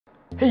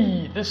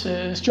Hey, this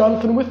is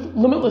Jonathan with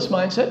Limitless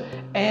Mindset,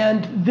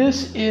 and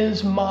this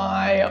is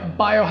my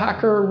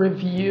biohacker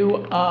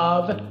review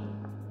of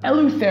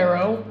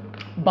Eleuthero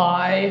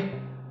by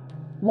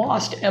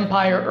Lost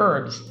Empire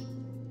Herbs.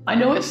 I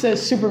know it says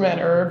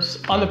Superman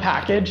Herbs on the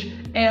package,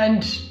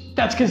 and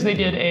that's because they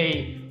did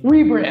a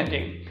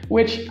rebranding,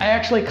 which I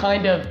actually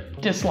kind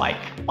of dislike.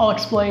 I'll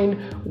explain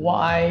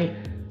why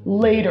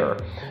later.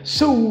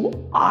 So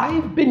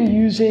I've been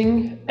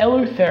using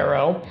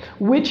Eleuthero,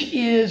 which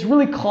is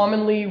really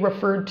commonly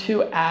referred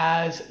to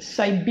as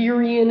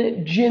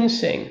Siberian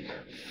ginseng,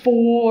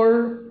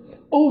 for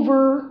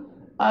over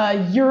a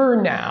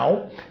year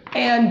now.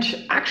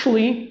 And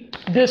actually,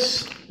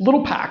 this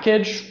little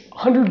package,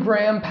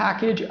 100-gram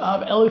package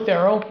of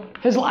Eleuthero,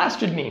 has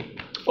lasted me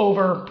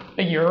over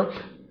a year.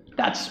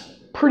 That's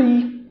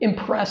pretty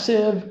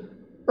impressive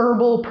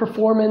herbal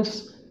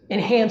performance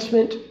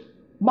enhancement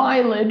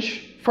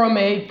mileage from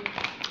a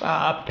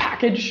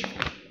package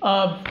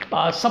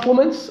of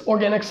supplements,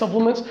 organic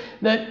supplements,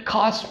 that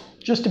cost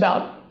just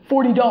about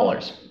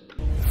 $40.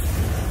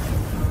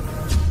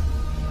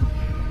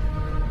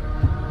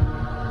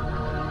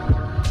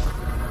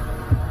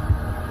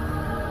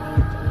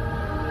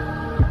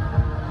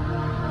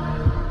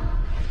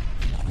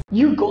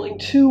 You're going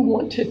to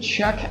want to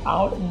check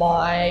out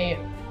my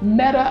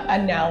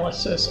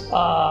meta-analysis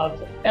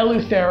of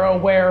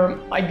Eleuthero, where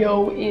I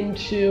go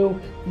into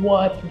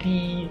what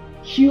the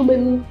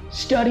human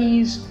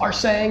studies are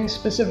saying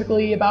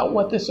specifically about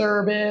what this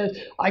herb is.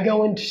 I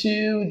go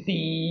into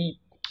the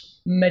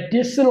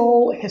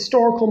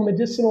historical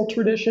medicinal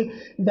tradition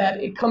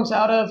that it comes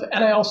out of,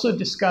 and I also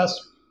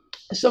discuss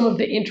some of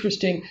the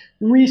interesting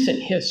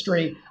recent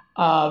history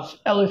of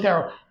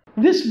Eleuthero.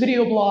 This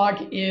video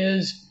blog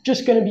is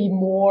just going to be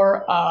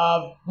more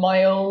of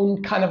my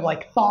own kind of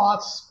like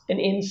thoughts and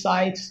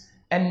insights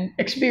and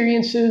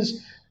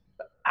experiences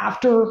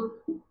after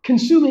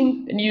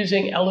consuming and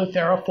using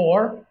Eleuthero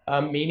for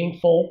a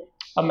meaningful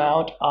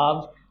amount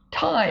of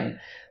time.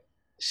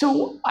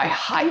 So I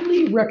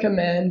highly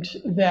recommend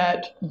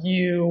that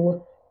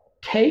you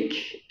take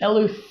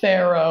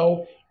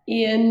Eleuthero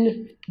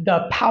in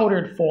the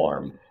powdered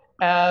form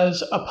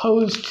as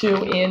opposed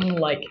to in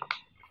like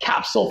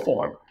capsule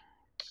form.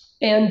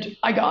 And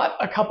I got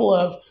a couple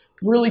of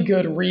really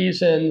good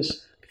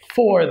reasons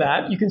for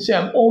that. You can see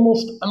I'm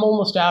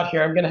almost out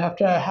here. I'm going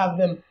to have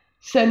them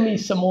send me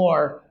some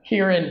more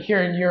here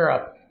in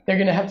Europe. They're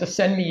going to have to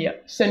send me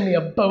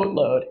a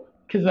boatload,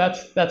 because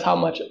that's how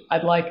much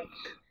I'd like.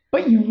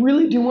 But you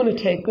really do want to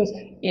take this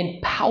in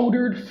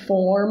powdered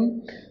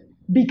form,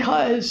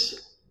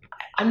 because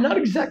I'm not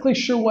exactly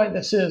sure why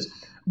this is,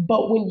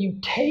 but when you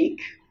take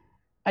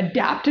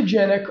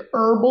adaptogenic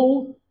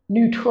herbal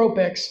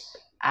nootropics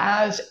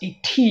as a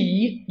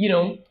tea,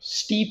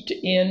 steeped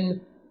in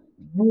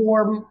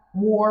warm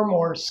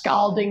or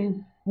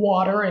scalding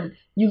water, and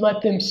you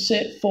let them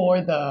sit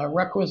for the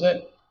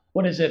requisite,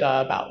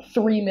 about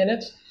 3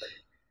 minutes,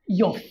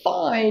 you'll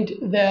find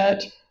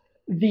that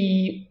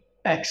the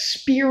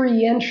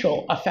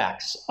experiential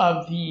effects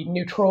of the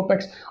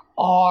nootropics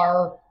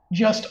are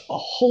just a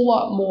whole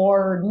lot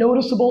more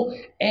noticeable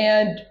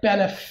and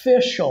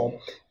beneficial.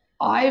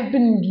 I've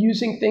been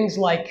using things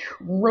like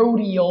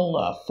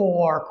rhodiola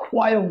for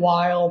quite a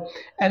while,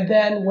 and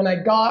then when I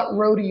got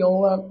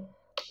rhodiola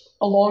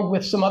along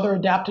with some other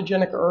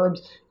adaptogenic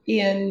herbs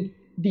in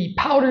the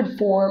powdered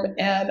form,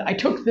 and I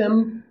took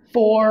them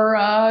for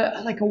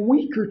like a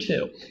week or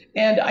two,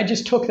 and I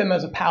just took them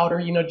as a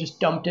powder, just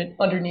dumped it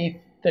underneath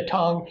the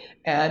tongue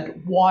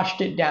and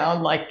washed it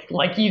down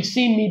like you've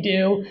seen me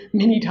do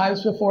many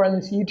times before on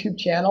this YouTube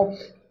channel.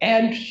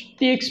 And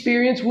the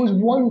experience was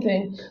one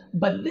thing,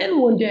 but then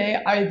one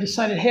day I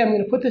decided, hey, I'm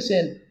going to put this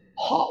in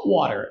hot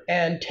water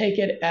and take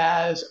it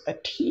as a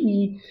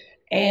tea.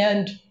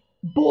 And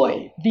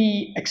boy,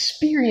 the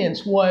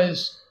experience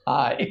was,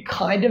 it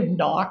kind of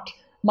knocked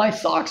my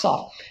socks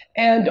off.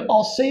 And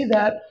I'll say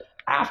that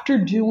after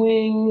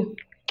doing,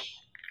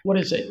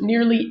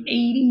 nearly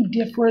 80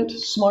 different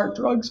smart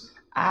drugs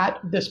at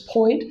this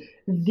point,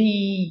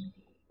 the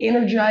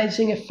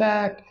energizing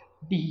effect,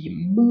 the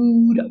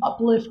mood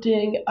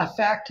uplifting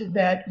effect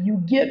that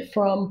you get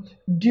from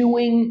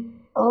doing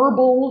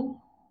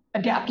herbal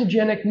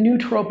adaptogenic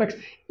nootropics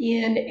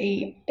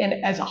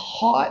as a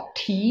hot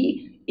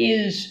tea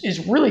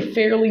is really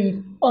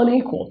fairly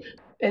unequal.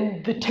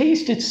 And the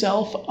taste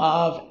itself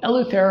of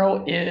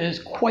Eleuthero is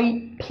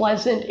quite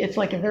pleasant. It's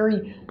like a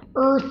very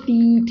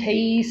earthy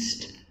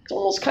taste. It's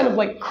almost kind of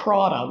like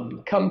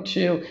kratom, come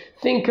to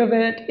think of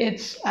it.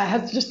 It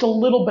has just a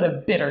little bit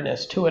of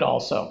bitterness to it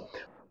also.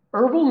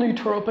 Herbal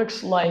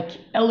nootropics like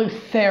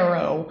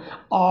Eleuthero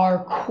are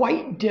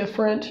quite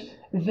different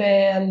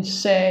than,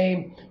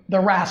 say, the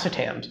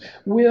racetams.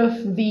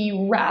 With the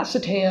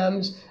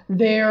racetams,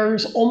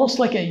 there's almost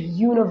like a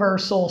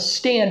universal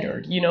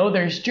standard.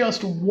 There's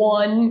just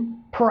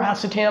one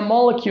piracetam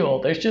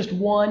molecule. There's just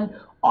one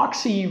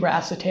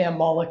oxyracetam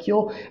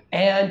molecule,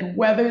 and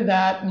whether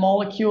that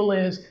molecule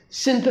is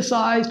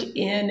synthesized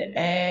in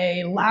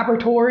a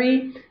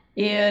laboratory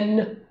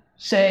in,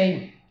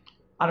 say,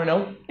 I don't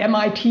know,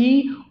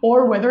 MIT,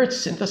 or whether it's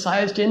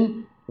synthesized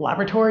in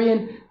laboratory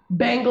in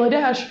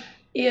Bangladesh,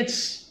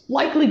 it's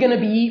likely going to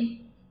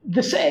be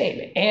the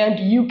same. And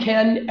you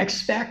can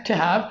expect to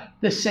have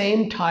the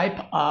same type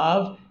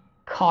of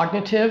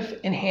cognitive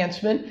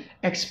enhancement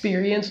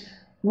experience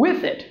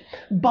with it.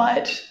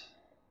 But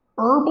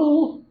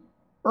herbal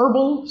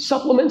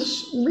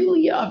supplements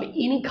really of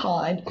any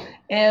kind,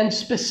 and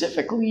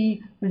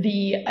specifically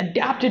the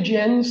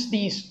adaptogens,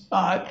 these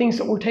things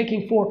that we're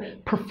taking for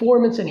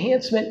performance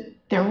enhancement,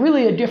 they're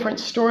really a different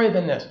story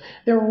than this.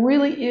 There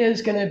really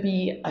is going to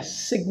be a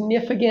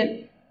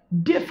significant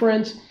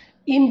difference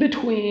in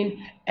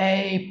between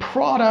a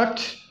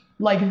product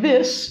like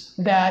this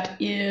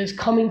that is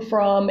coming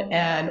from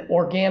an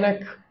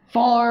organic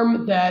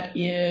farm that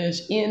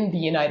is in the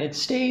United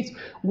States,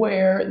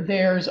 where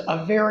there's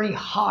a very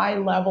high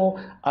level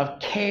of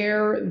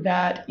care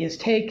that is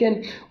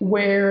taken,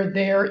 where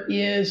there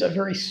is a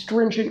very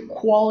stringent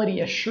quality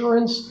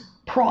assurance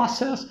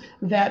process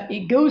that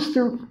it goes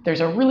through.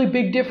 There's a really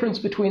big difference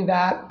between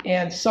that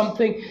and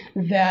something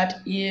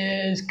that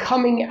is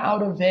coming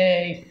out of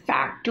a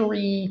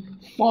factory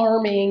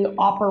farming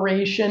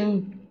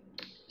operation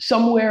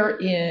somewhere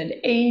in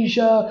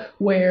Asia,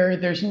 where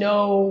there's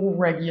no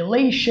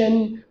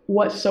regulation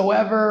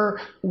whatsoever,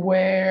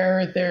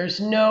 where there's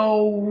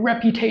no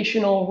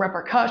reputational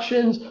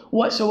repercussions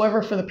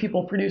whatsoever for the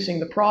people producing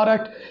the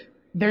product.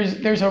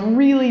 There's a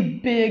really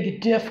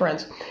big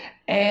difference.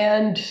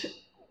 And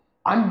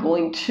I'm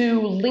going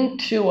to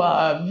link to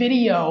a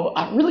video,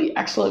 a really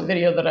excellent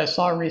video that I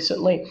saw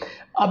recently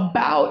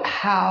about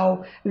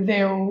how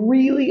there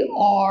really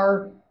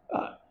are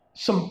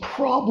some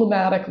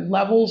problematic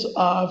levels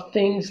of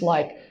things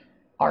like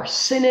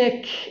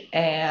arsenic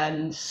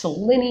and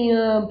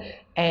selenium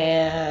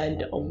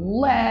and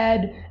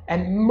lead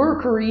and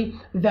mercury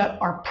that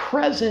are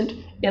present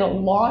in a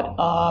lot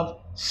of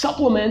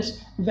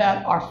supplements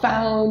that are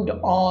found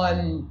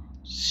on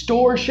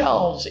store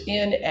shelves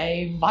in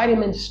a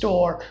vitamin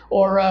store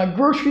or a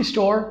grocery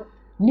store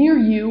near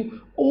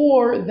you,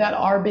 or that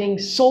are being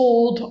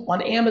sold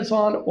on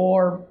Amazon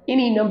or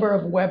any number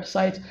of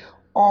websites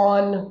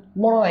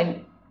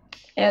online.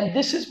 And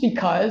this is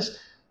because,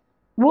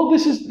 well,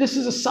 this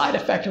is a side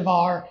effect of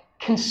our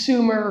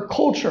consumer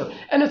culture.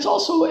 And it's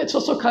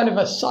also kind of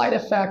a side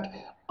effect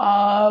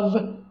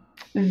of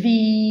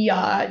the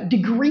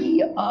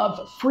degree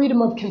of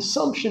freedom of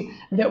consumption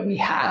that we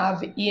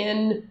have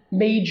in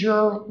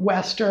major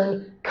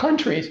Western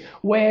countries,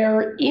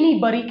 where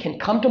anybody can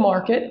come to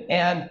market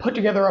and put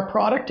together a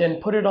product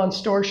and put it on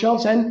store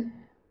shelves and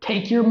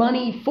take your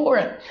money for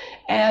it.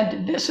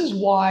 And this is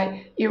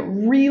why it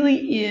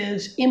really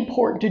is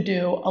important to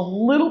do a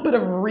little bit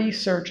of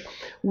research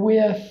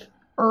with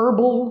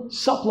herbal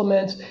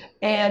supplements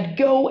and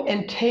go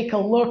and take a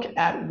look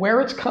at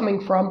where it's coming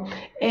from.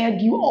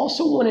 And you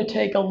also want to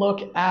take a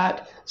look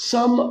at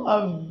some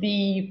of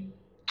the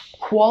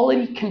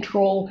quality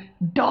control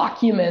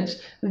documents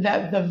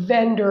that the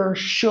vendor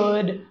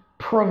should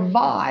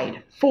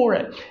provide for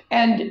it.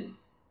 And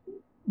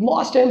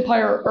Lost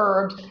Empire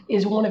Herbs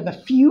is one of the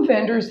few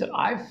vendors that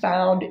I've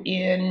found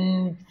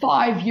in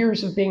 5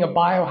 years of being a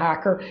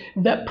biohacker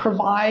that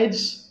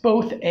provides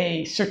both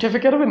a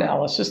certificate of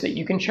analysis that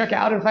you can check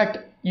out. In fact,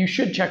 you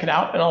should check it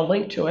out, and I'll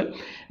link to it.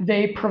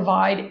 They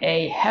provide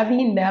a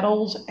heavy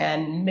metals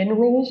and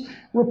minerals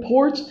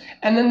reports,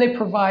 and then they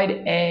provide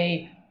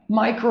a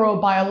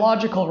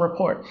microbiological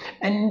report.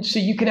 And so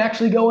you can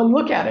actually go and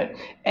look at it.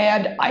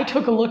 And I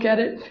took a look at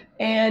it,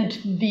 and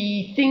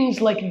the things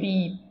like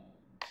the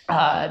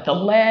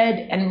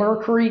lead and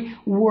mercury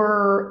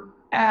were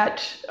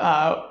at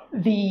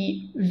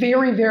the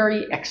very,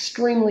 very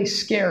extremely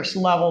scarce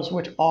levels,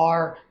 which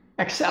are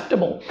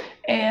acceptable.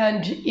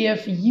 And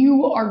if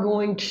you are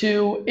going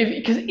to,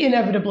 because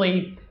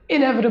inevitably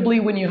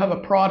when you have a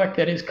product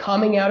that is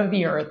coming out of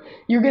the earth,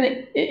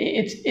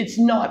 it's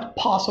not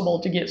possible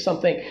to get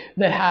something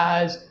that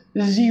has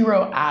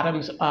 0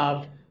 atoms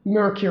of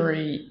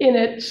mercury in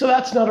it, so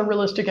that's not a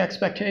realistic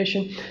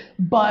expectation.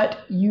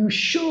 But you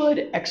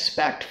should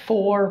expect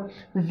for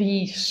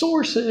the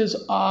sources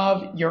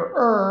of your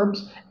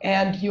herbs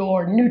and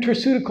your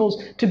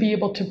nutraceuticals to be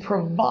able to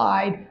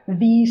provide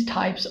these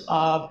types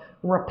of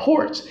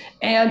reports.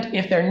 And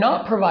if they're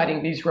not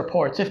providing these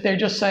reports, if they're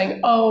just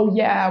saying, oh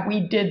yeah, we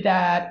did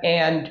that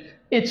and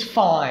it's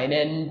fine,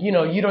 and you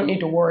don't need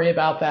to worry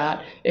about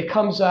that, it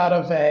comes out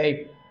of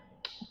a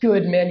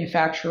good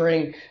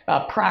manufacturing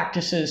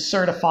practices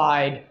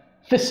certified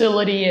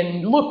facility,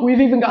 and look,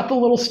 we've even got the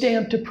little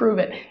stamp to prove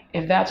it.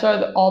 If that's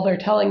all they're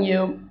telling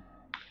you,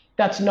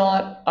 that's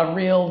not a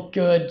real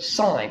good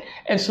sign.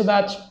 And so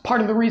that's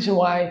part of the reason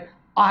why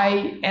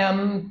I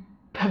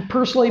have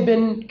personally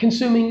been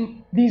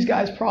consuming these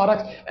guys'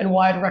 products, and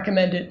why I'd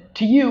recommend it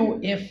to you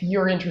if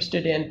you're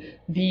interested in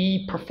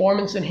the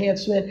performance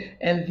enhancement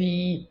and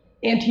the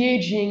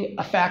anti-aging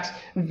effects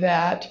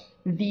that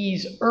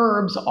these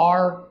herbs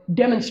are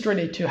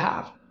demonstrated to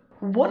have.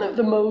 One of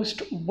the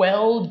most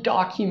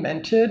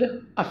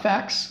well-documented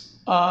effects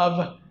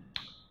of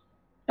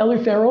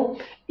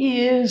Eleuthero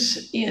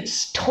is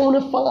its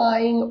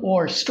tonifying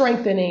or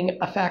strengthening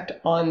effect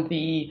on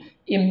the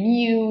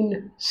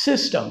immune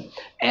system.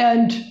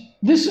 And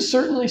this is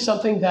certainly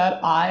something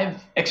that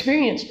I've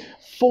experienced.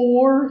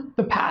 For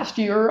the past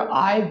year,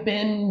 I've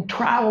been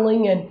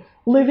traveling and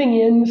living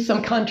in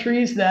some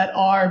countries that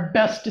are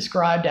best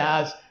described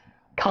as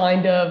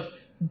kind of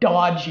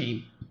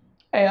dodgy.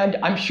 And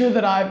I'm sure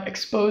that I've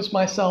exposed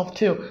myself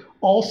to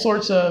all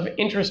sorts of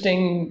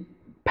interesting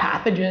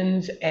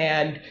pathogens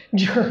and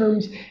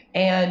germs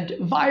and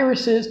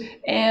viruses.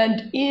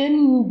 And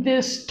in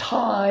this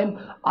time,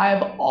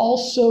 I've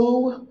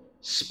also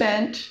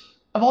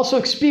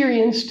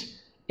experienced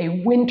a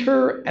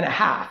winter and a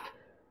half.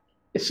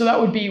 So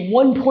that would be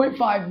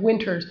 1.5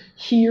 winters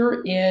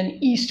here in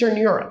Eastern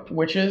Europe,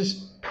 which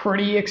is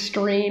pretty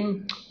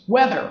extreme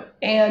weather.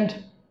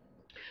 And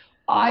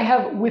I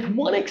have, with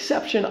one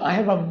exception, I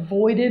have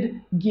avoided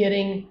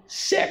getting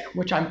sick,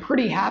 which I'm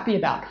pretty happy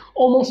about.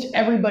 Almost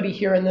everybody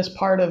here in this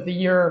part of the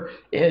year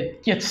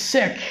gets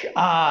sick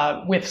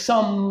with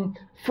some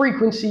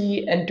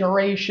frequency and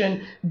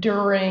duration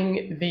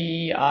during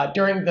the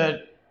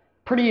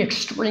pretty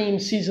extreme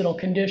seasonal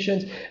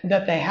conditions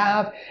that they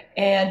have.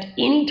 And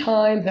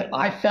anytime that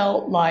I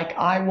felt like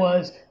I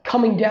was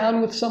coming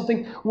down with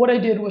something, what I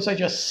did was I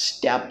just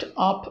stepped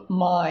up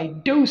my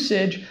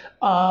dosage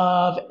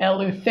of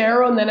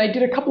Eleuthero, and then I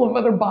did a couple of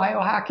other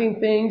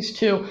biohacking things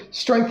to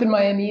strengthen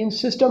my immune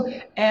system.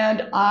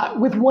 And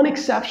with one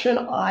exception,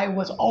 I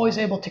was always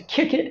able to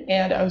kick it,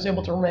 and I was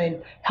able to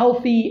remain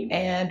healthy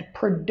and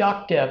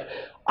productive.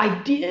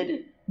 I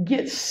did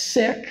get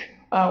sick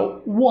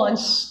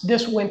once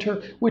this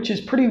winter, which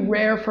is pretty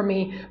rare for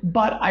me,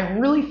 but I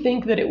really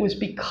think that it was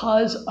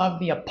because of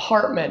the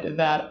apartment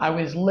that I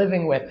was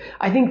living with.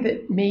 I think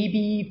that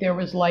maybe there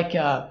was like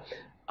a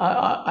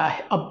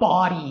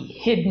body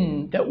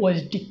hidden that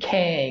was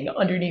decaying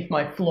underneath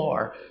my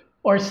floor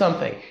or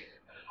something.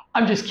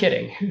 I'm just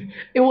kidding.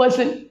 It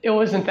wasn't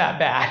that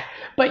bad.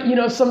 But you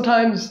know,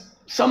 sometimes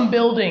some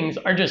buildings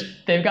are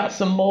they've got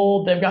some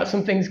mold, they've got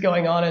some things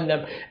going on in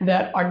them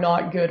that are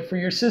not good for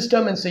your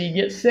system. And so you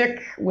get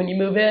sick when you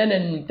move in,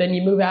 and then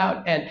you move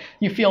out and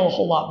you feel a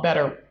whole lot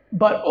better.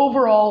 But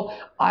overall,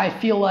 I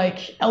feel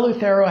like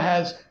Eleuthero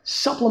has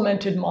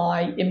supplemented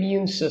my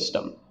immune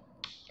system.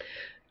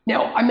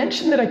 Now, I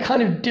mentioned that I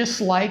kind of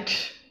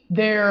disliked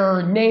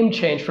their name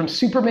change from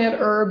Superman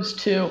Herbs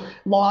to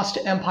Lost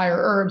Empire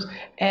Herbs.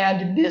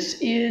 And this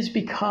is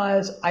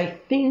because I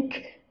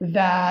think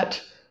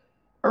that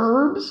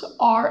herbs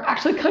are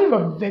actually kind of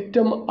a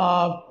victim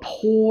of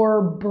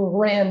poor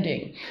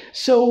branding.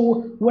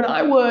 So when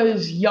I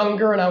was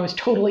younger and I was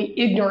totally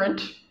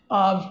ignorant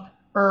of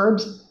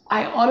herbs,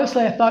 I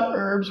thought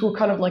herbs were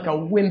kind of like a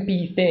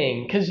wimpy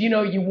thing, because you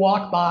know, you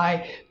walk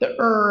by the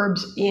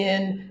herbs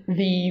in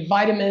the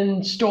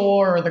vitamin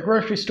store or the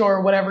grocery store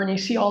or whatever, and you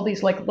see all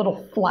these like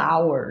little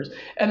flowers.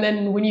 And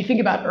then when you think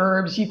about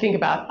herbs, you think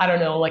about, I don't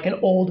know, like an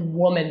old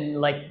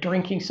woman like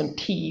drinking some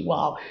tea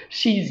while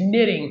she's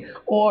knitting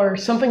or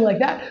something like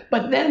that.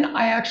 But then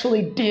I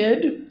actually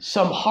did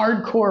some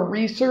hardcore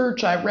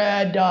research. I've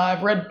read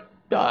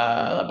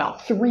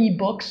about 3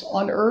 books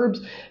on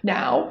herbs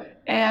now,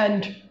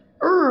 and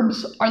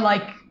herbs are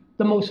like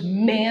the most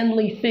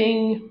manly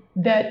thing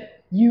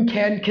that you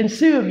can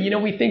consume. You know,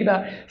 we think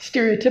about,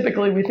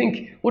 stereotypically,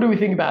 what do we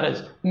think about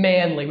as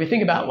manly? We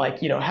think about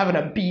like, you know, having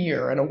a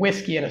beer and a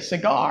whiskey and a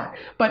cigar.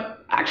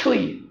 But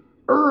actually,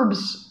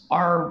 herbs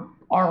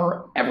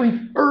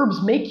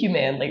herbs make you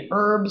manly.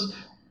 Herbs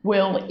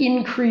will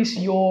increase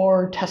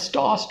your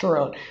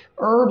testosterone.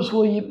 Herbs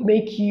will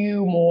make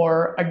you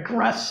more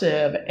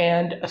aggressive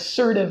and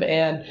assertive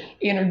and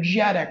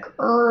energetic.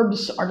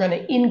 Herbs are going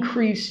to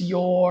increase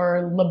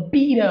your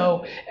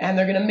libido, and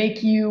they're going to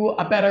make you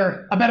a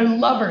better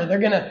lover. They're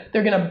going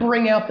to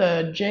bring out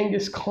the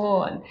Genghis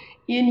Khan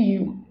in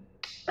you.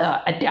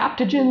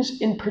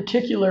 Adaptogens in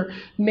particular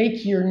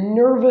make your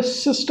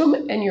nervous system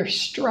and your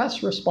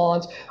stress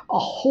response a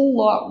whole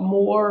lot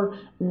more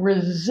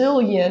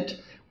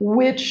resilient,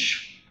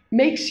 which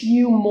makes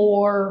you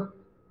more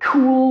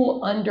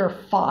cool under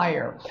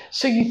fire.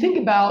 So you think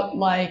about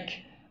like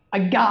a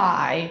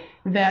guy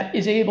that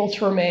is able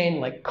to remain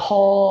like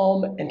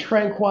calm and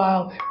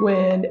tranquil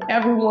when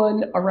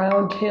everyone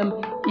around him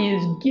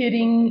is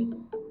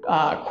getting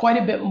quite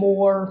a bit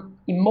more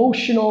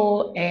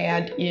emotional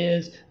and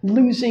is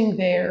losing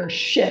their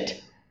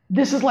shit.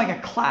 This is like a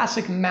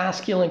classic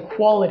masculine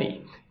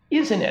quality,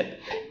 isn't it?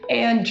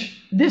 And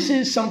this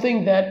is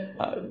something that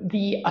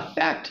the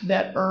effect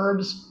that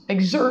herbs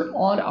exert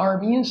on our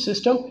immune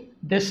system,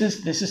 this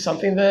is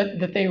something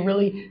that they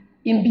really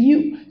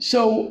imbue.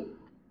 So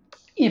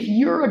if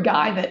you're a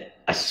guy that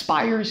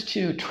aspires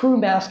to true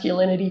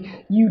masculinity,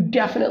 you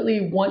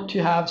definitely want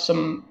to have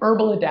some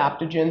herbal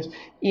adaptogens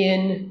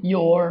in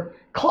your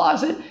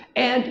closet.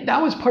 And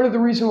that was part of the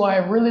reason why I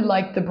really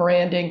liked the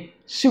branding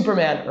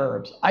Superman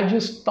Herbs. I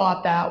just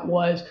thought that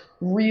was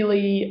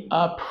really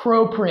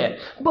appropriate.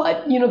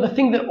 But you know, the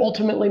thing that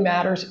ultimately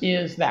matters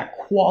is that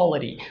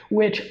quality,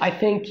 which I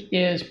think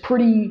is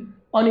pretty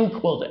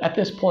unequaled at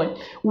this point,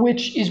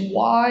 which is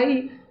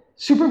why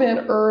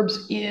Superman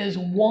Herbs is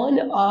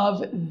one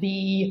of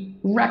the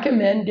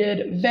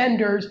recommended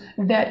vendors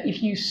that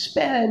if you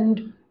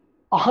spend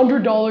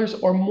 $100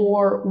 or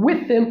more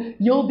with them,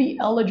 you'll be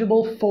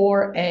eligible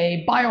for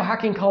a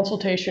biohacking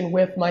consultation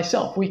with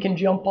myself. We can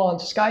jump on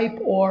Skype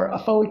or a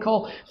phone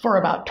call for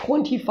about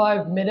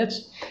 25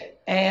 minutes,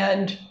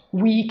 and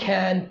we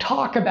can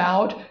talk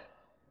about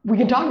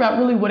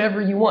really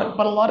whatever you want.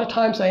 But a lot of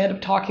times I end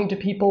up talking to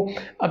people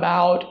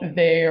about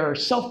their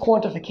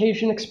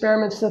self-quantification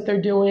experiments that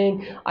they're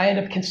doing. I end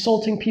up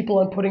consulting people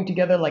on putting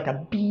together like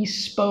a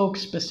bespoke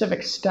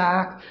specific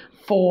stack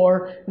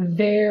for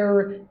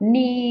their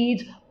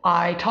needs.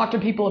 I talk to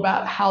people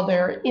about how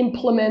they're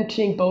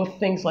implementing both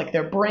things like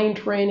their brain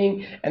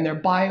training and their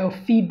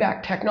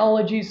biofeedback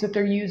technologies that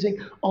they're using,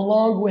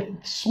 along with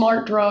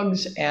smart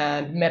drugs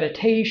and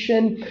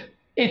meditation.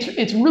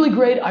 It's really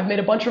great. I've made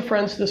a bunch of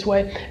friends this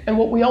way. And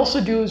what we also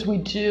do is we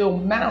do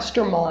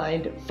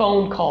mastermind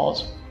phone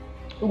calls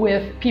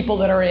with people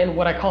that are in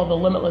what I call the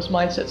Limitless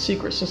Mindset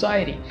Secret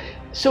Society.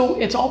 So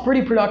it's all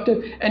pretty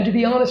productive. And to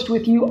be honest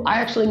with you, I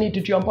actually need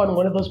to jump on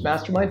one of those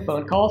mastermind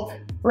phone calls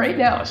right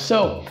now.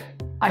 So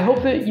I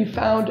hope that you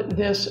found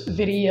this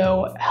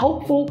video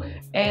helpful,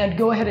 and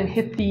go ahead and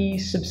hit the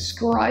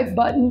subscribe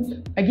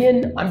button.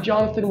 Again, I'm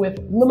Jonathan with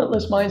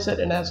Limitless Mindset,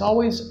 and as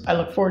always, I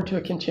look forward to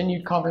a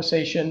continued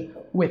conversation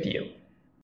with you.